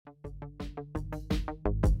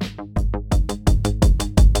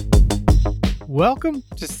Welcome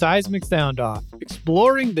to Seismic Soundoff,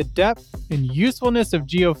 exploring the depth and usefulness of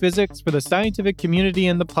geophysics for the scientific community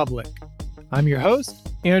and the public. I'm your host,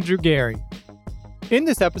 Andrew Geary. In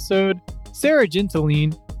this episode, Sarah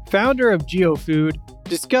Gentilini, founder of GeoFood,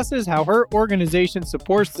 discusses how her organization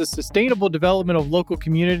supports the sustainable development of local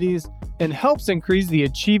communities and helps increase the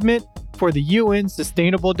achievement for the UN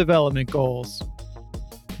Sustainable Development Goals.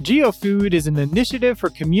 GeoFood is an initiative for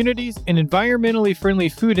communities and environmentally friendly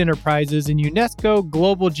food enterprises in UNESCO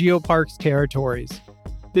Global Geoparks territories.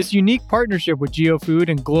 This unique partnership with GeoFood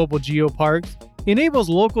and Global Geoparks enables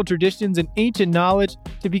local traditions and ancient knowledge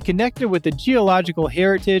to be connected with the geological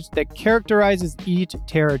heritage that characterizes each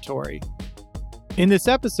territory. In this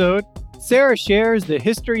episode, Sarah shares the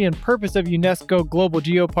history and purpose of UNESCO Global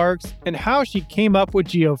Geoparks and how she came up with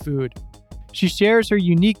GeoFood. She shares her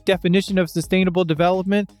unique definition of sustainable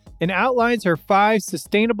development and outlines her 5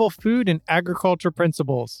 sustainable food and agriculture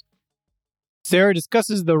principles. Sarah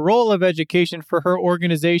discusses the role of education for her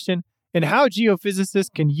organization and how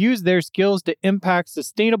geophysicists can use their skills to impact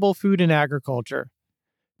sustainable food and agriculture.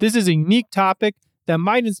 This is a unique topic that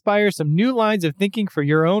might inspire some new lines of thinking for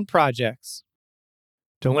your own projects.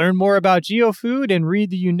 To learn more about GeoFood and read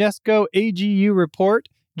the UNESCO AGU report,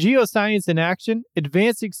 Geoscience in Action,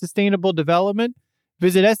 Advancing Sustainable Development,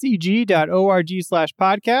 visit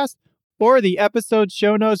seg.org/podcast or the episode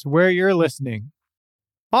show notes where you're listening.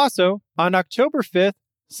 Also, on October 5th,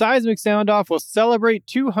 Seismic Soundoff will celebrate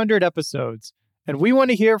 200 episodes, and we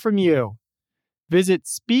want to hear from you. Visit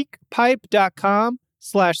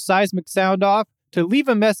speakpipe.com/Seismic Soundoff to leave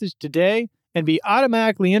a message today and be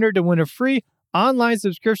automatically entered to win a free online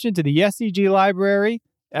subscription to the SEG library,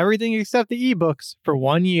 everything except the ebooks, for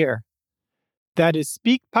 1 year. That is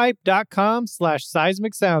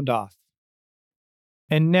speakpipe.com/Seismic Soundoff.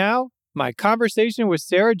 And now, my conversation with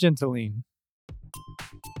Sarah Gentilini.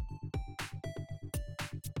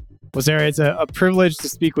 Well, Sarah, it's a privilege to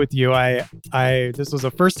speak with you. This was the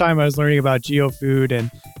first time I was learning about GeoFood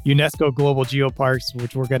and UNESCO Global Geoparks,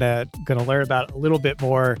 which we're gonna learn about a little bit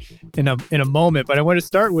more in a moment. But I want to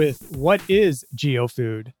start with, what is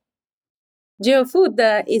GeoFood?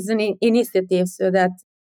 GeoFood is an initiative that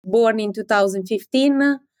born in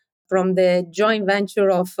 2015 from the joint venture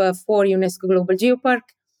of 4 UNESCO Global Geopark,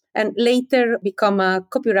 and later become a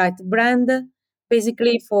copyright brand,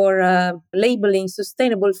 basically for labeling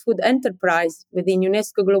sustainable food enterprise within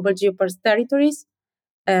UNESCO Global Geoparks territories.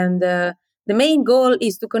 And the main goal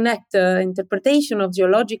is to connect interpretation of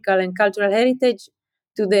geological and cultural heritage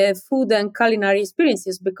to the food and culinary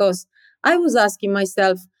experiences, because I was asking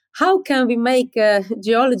myself, how can we make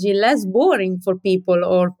geology less boring for people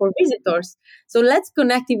or for visitors? So let's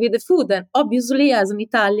connect it with the food. And obviously, as an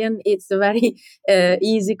Italian, it's a very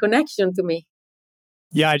easy connection to me.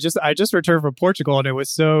 Yeah, I just returned from Portugal, and it was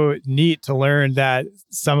so neat to learn that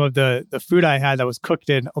some of the food I had that was cooked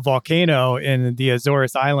in a volcano in the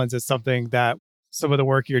Azores Islands is something that some of the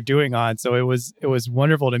work you're doing on. So it was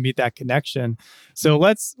wonderful to meet that connection. So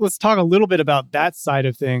let's talk a little bit about that side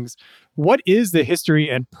of things. What is the history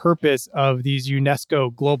and purpose of these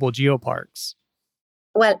UNESCO Global Geoparks?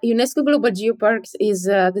 Well, UNESCO Global Geoparks is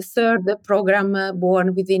the third program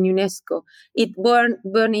born within UNESCO. It born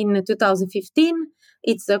in 2015.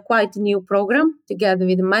 It's a quite new program together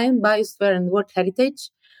with Mayan Biosphere and World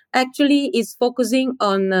Heritage. Actually, it's focusing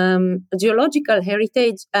on geological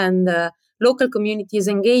heritage and local communities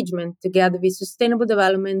engagement together with sustainable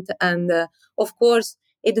development and, of course,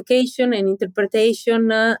 education and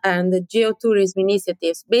interpretation and geotourism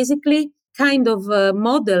initiatives. Basically, kind of a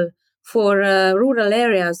model for rural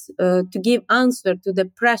areas to give answer to the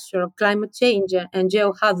pressure of climate change and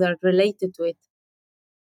geohazard related to it.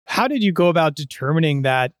 How did you go about determining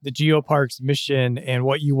that the Geoparks mission and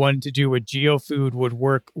what you wanted to do with GeoFood would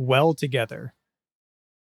work well together?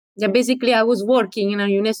 Yeah, basically, I was working in a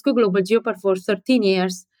UNESCO Global Geopark for 13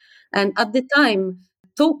 years. And at the time,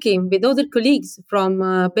 talking with other colleagues from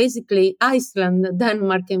basically Iceland,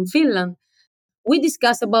 Denmark, and Finland, we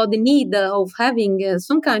discussed about the need of having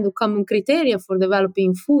some kind of common criteria for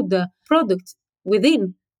developing food products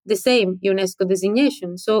within the same UNESCO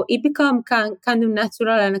designation. So it became kind of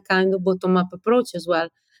natural and a kind of bottom-up approach as well.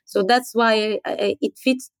 So that's why it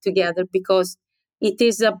fits together, because it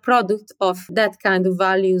is a product of that kind of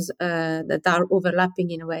values that are overlapping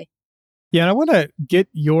in a way. Yeah, and I want to get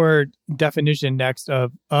your definition next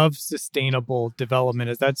of sustainable development,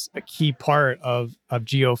 as that's a key part of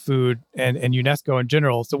GeoFood and UNESCO in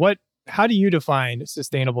general. So how do you define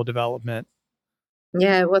sustainable development?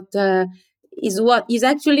 Yeah, is what is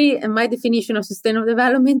actually my definition of sustainable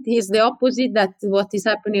development is the opposite that what is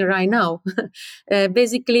happening right now.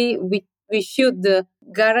 Basically, we should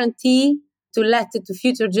guarantee to let to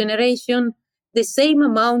future generation the same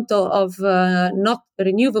amount of not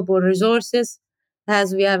renewable resources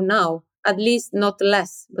as we have now, at least not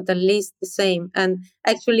less, but at least the same. And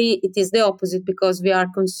actually, it is the opposite because we are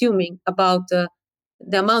consuming about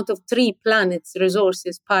the amount of 3 planets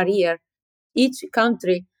resources per year. Each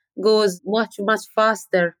country goes much, much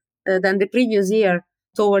faster than the previous year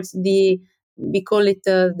towards we call it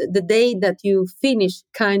the day that you finish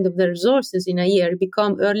kind of the resources in a year,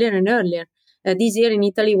 become earlier and earlier. This year in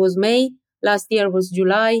Italy was May, last year was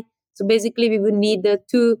July. So basically we would need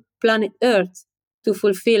 2 planet Earth to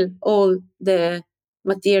fulfill all the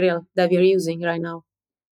material that we are using right now.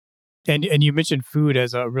 And you mentioned food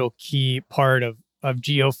as a real key part of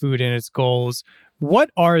GeoFood and its goals.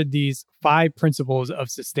 What are these 5 principles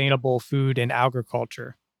of sustainable food and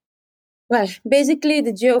agriculture? Well, basically,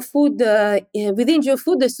 the GeoFood within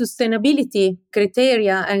GeoFood, the sustainability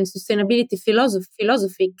criteria and sustainability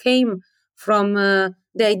philosophy came from the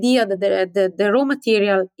idea that the raw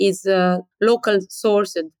material is local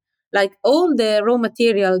sourced. Like all the raw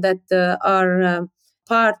material that are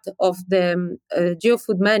part of the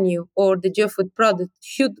GeoFood menu or the GeoFood product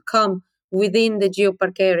should come within the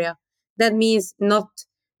GeoPark area. That means not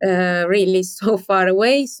really so far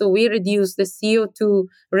away. So we reduce the CO2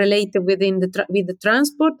 related within with the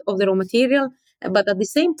transport of the raw material. But at the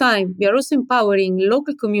same time, we are also empowering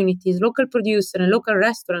local communities, local producers, and local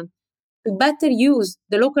restaurants to better use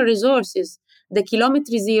the local resources, the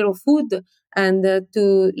kilometer zero food, and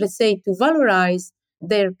to, let's say, to valorize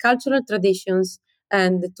their cultural traditions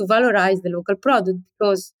and to valorize the local product.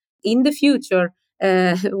 Because in the future,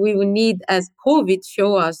 we will need, as COVID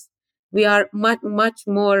show us, we are much, much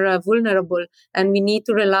more vulnerable and we need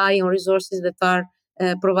to rely on resources that are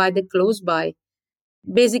provided close by.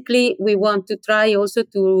 Basically, we want to try also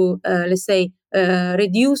to, let's say,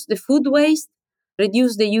 reduce the food waste,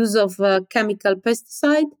 reduce the use of chemical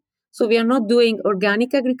pesticide. So we are not doing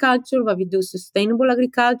organic agriculture, but we do sustainable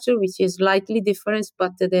agriculture, which is slightly different,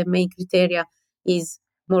 but the main criteria is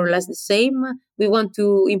more or less the same. We want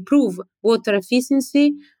to improve water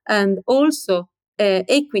efficiency and also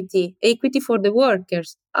equity for the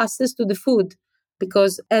workers, access to the food,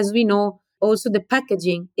 because as we know, also the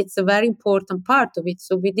packaging, it's a very important part of it.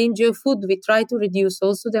 So within GeoFood, we try to reduce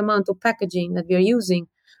also the amount of packaging that we are using,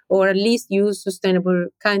 or at least use sustainable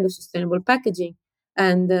packaging,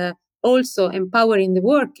 and also empowering the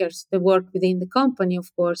workers, the work within the company,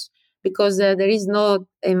 of course, because there is no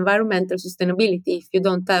environmental sustainability if you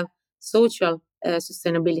don't have social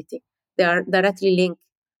sustainability. They are directly linked.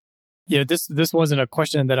 Yeah, this wasn't a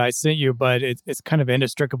question that I sent you, but it's kind of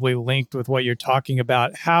inextricably linked with what you're talking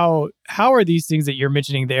about. How are these things that you're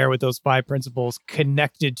mentioning there with those 5 principles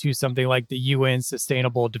connected to something like the UN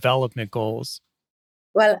Sustainable Development Goals?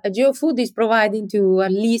 Well, GeoFood is providing to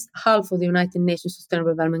at least half of the United Nations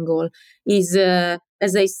Sustainable Development Goal. Is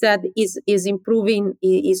as I said, is improving,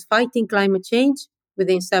 is fighting climate change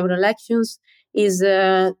within several actions, is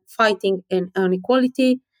fighting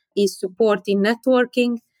inequality, is supporting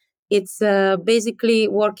networking. It's basically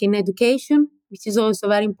working education, which is also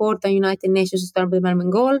very important United Nations Sustainable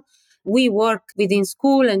Development Goal. We work within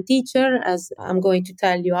school and teacher, as I'm going to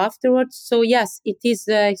tell you afterwards. So yes, it is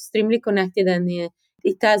extremely connected, and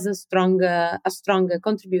it has a strong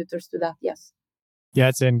contributors to that. Yes. Yeah,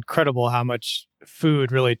 it's incredible how much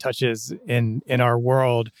food really touches in our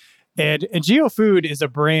world. And GeoFood is a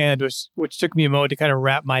brand which took me a moment to kind of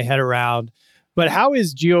wrap my head around. But how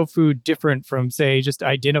is GeoFood different from, say, just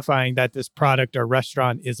identifying that this product or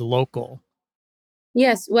restaurant is local?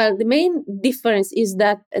 Yes, well, the main difference is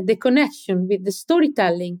that the connection with the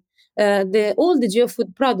storytelling, all the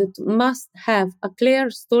GeoFood product must have a clear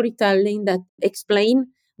storytelling that explain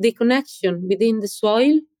the connection within the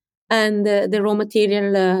soil and the raw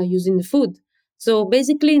material used in the food. So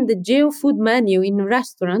basically, in the GeoFood menu in a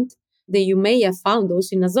restaurant that you may have found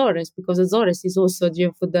also in Azores, because Azores is also a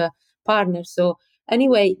GeoFood partner. So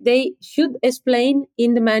anyway, they should explain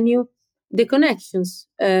in the menu the connections.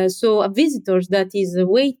 So a visitor that is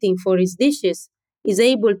waiting for his dishes is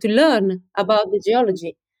able to learn about the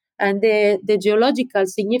geology and the geological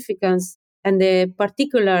significance, and the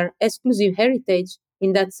particular exclusive heritage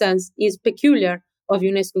in that sense is peculiar of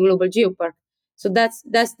UNESCO Global Geopark. So that's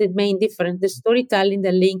the main difference, the storytelling,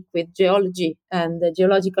 the link with geology and the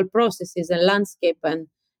geological processes and landscape and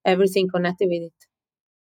everything connected with it.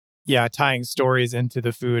 Yeah, tying stories into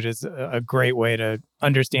the food is a great way to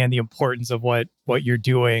understand the importance of what you're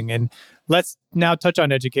doing. And let's now touch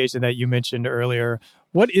on education that you mentioned earlier.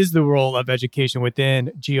 What is the role of education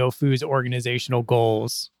within GeoFood's organizational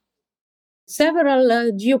goals?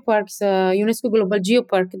 Several geoparks, UNESCO Global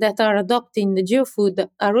Geopark, that are adopting the geofood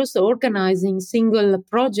are also organizing single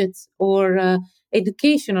projects or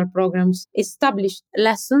educational programs, established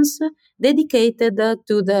lessons dedicated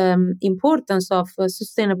to the importance of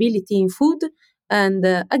sustainability in food and,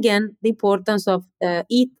 again, the importance of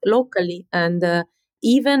eat locally and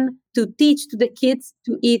even to teach to the kids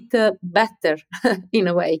to eat better in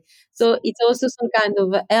a way. So it's also some kind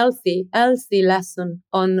of a healthy lesson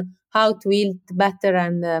on how to eat better.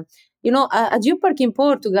 And, a geopark in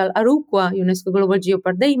Portugal, Aruqua, UNESCO Global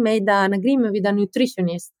Geopark, they made an agreement with a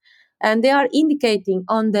nutritionist and they are indicating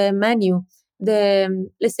on the menu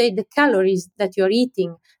let's say the calories that you're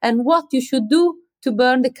eating and what you should do to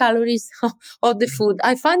burn the calories of the food.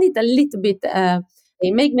 I find it a little bit,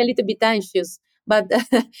 it make me a little bit anxious, but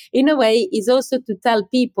in a way, is also to tell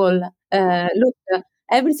people, look,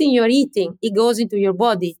 everything you're eating, it goes into your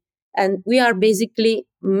body. And we are basically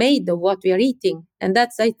made of what we are eating. And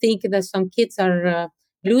that's, I think, that some kids are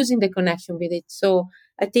losing the connection with it. So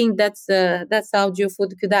I think that's how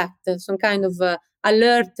GeoFood could act, some kind of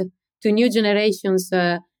alert to new generations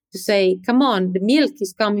to say, come on, the milk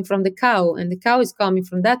is coming from the cow and the cow is coming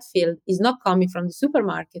from that field, is not coming from the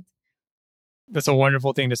supermarket. That's a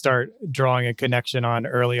wonderful thing to start drawing a connection on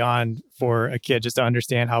early on for a kid, just to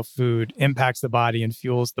understand how food impacts the body and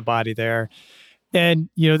fuels the body there. And,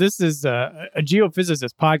 this is a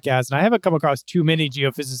geophysicist podcast, and I haven't come across too many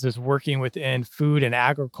geophysicists working within food and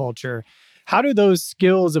agriculture. How do those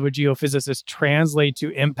skills of a geophysicist translate to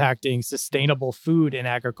impacting sustainable food in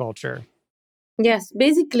agriculture? Yes,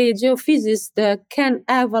 basically, geophysicists can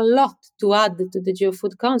have a lot to add to the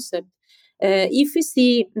geofood concept. If we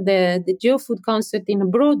see the geofood concept in a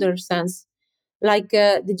broader sense, like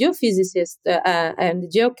the geophysicists and the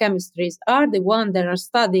geochemistries are the ones that are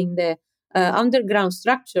studying the underground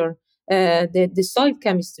structure, the soil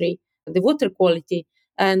chemistry, the water quality,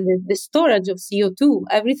 and the storage of CO2.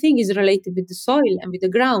 Everything is related with the soil and with the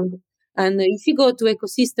ground. And if you go to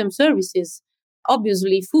ecosystem services,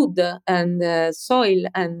 obviously food and soil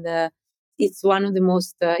and it's one of the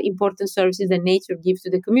most important services that nature gives to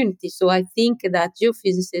the community. So I think that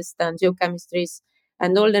geophysicists and geochemistries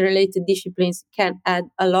and all the related disciplines can add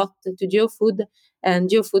a lot to geofood, and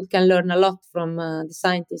geofood can learn a lot from the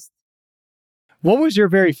scientists. What was your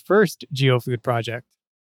very first geofood project?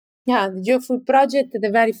 Yeah, the geofood project, the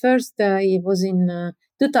very first, it was in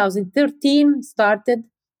 2013, started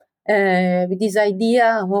with this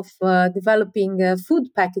idea of developing food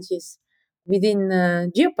packages within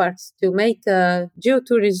geoparks to make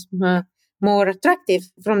geotourism more attractive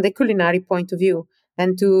from the culinary point of view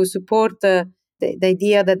and to support the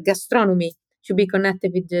idea that gastronomy should be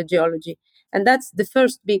connected with the geology. And that's the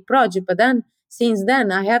first big project. But then, since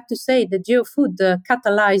then, I have to say that GeoFood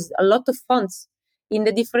catalyzed a lot of funds in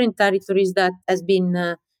the different territories that has been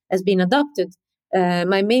adopted.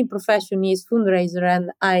 My main profession is fundraiser,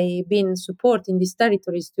 and I've been supporting these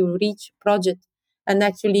territories to reach project. And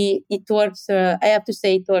actually, it works. I have to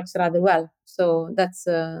say, it works rather well. So that's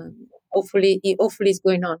hopefully it's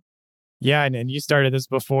going on. Yeah, and you started this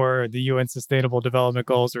before the UN Sustainable Development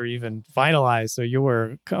Goals were even finalized. So you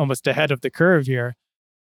were almost ahead of the curve here.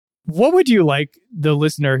 What would you like the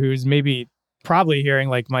listener who's maybe probably hearing,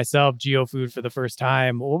 like myself, GeoFood for the first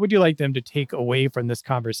time, what would you like them to take away from this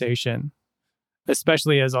conversation?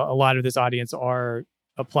 Especially as a lot of this audience are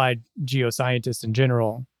applied geoscientists in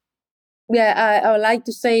general. Yeah, I would like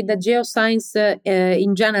to say that geoscience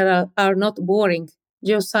in general are not boring.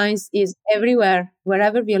 Geoscience is everywhere.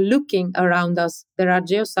 Wherever we are looking around us, there are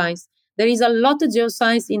geoscience. There is a lot of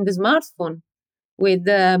geoscience in the smartphone with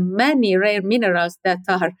many rare minerals that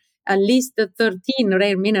are at least 13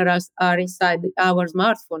 rare minerals are inside our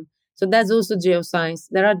smartphone. So that's also geoscience.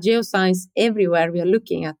 There are geoscience everywhere we are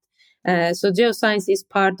looking at. So geoscience is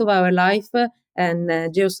part of our life and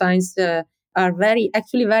geoscience are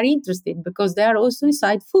actually very interested because they are also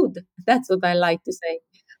inside food. That's what I like to say.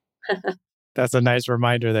 That's a nice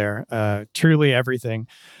reminder there. Truly everything.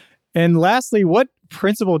 And lastly, what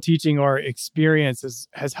principal teaching or experience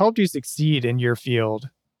has helped you succeed in your field?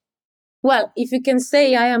 Well, if you can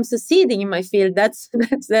say I am succeeding in my field, that's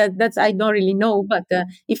I don't really know. But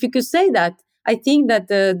if you could say that, I think that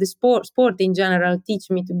the sport in general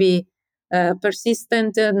teach me to be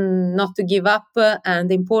persistent, and not to give up,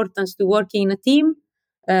 and the importance to working in a team.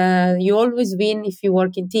 You always win if you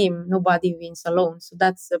work in team. Nobody wins alone. So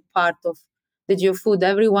that's a part of the GeoFood.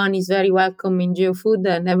 Everyone is very welcome in GeoFood,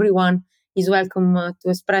 and everyone is welcome to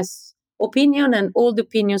express opinion, and all the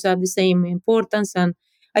opinions are the same importance. And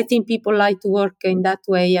I think people like to work in that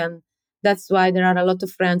way, and that's why there are a lot of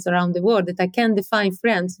friends around the world that I can define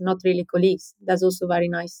friends, not really colleagues. That's also very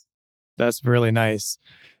nice. That's really nice.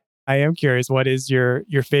 I am curious, what is your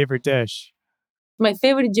favorite dish? My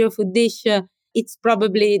favorite GeoFood dish, it's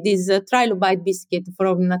probably this trilobite biscuit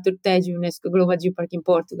from Naturtege UNESCO Global Geopark in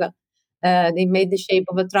Portugal. They made the shape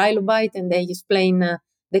of a trilobite, and they explain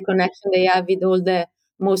the connection they have with all the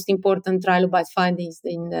most important trilobite findings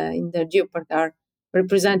in the geopark are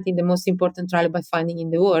representing the most important trilobite finding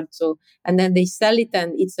in the world. So, and then they sell it,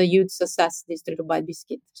 and it's a huge success, this trilobite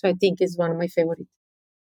biscuit. So I think it's one of my favorites.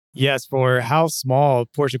 Yes, for how small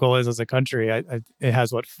Portugal is as a country, it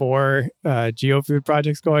has 4 GeoFood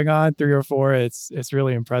projects going on, 3 or 4. It's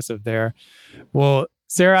really impressive there. Well,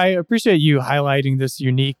 Sarah, I appreciate you highlighting this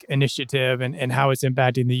unique initiative and how it's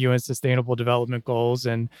impacting the UN Sustainable Development Goals.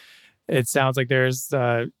 And it sounds like there's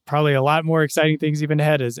probably a lot more exciting things even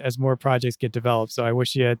ahead as more projects get developed. So I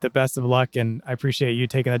wish you the best of luck, and I appreciate you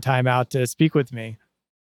taking the time out to speak with me.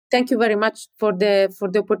 Thank you very much for the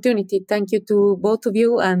opportunity. Thank you to both of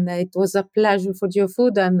you, and it was a pleasure for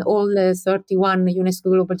GeoFood and all the 31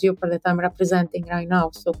 UNESCO Global Geopark that I'm representing right now.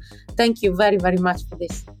 So thank you very, very much for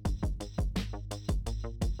this.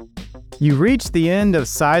 You reached the end of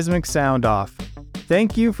Seismic Sound Off.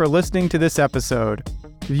 Thank you for listening to this episode.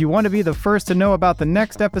 If you want to be the first to know about the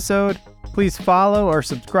next episode, please follow or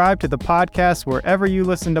subscribe to the podcast wherever you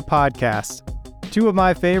listen to podcasts. 2 of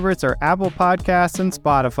my favorites are Apple Podcasts and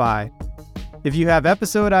Spotify. If you have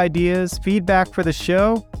episode ideas, feedback for the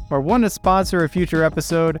show, or want to sponsor a future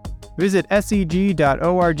episode, visit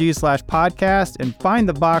seg.org/podcast and find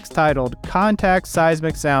the box titled Contact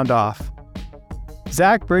Seismic Sound Off.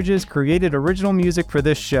 Zach Bridges created original music for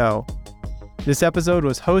this show. This episode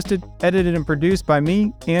was hosted, edited, and produced by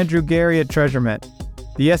me, Andrew Gary at Treasurement.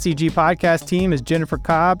 The SEG podcast team is Jennifer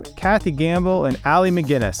Cobb, Kathy Gamble, and Allie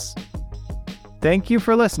McGinnis. Thank you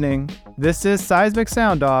for listening. This is Seismic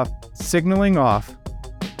Sound Off, signaling off.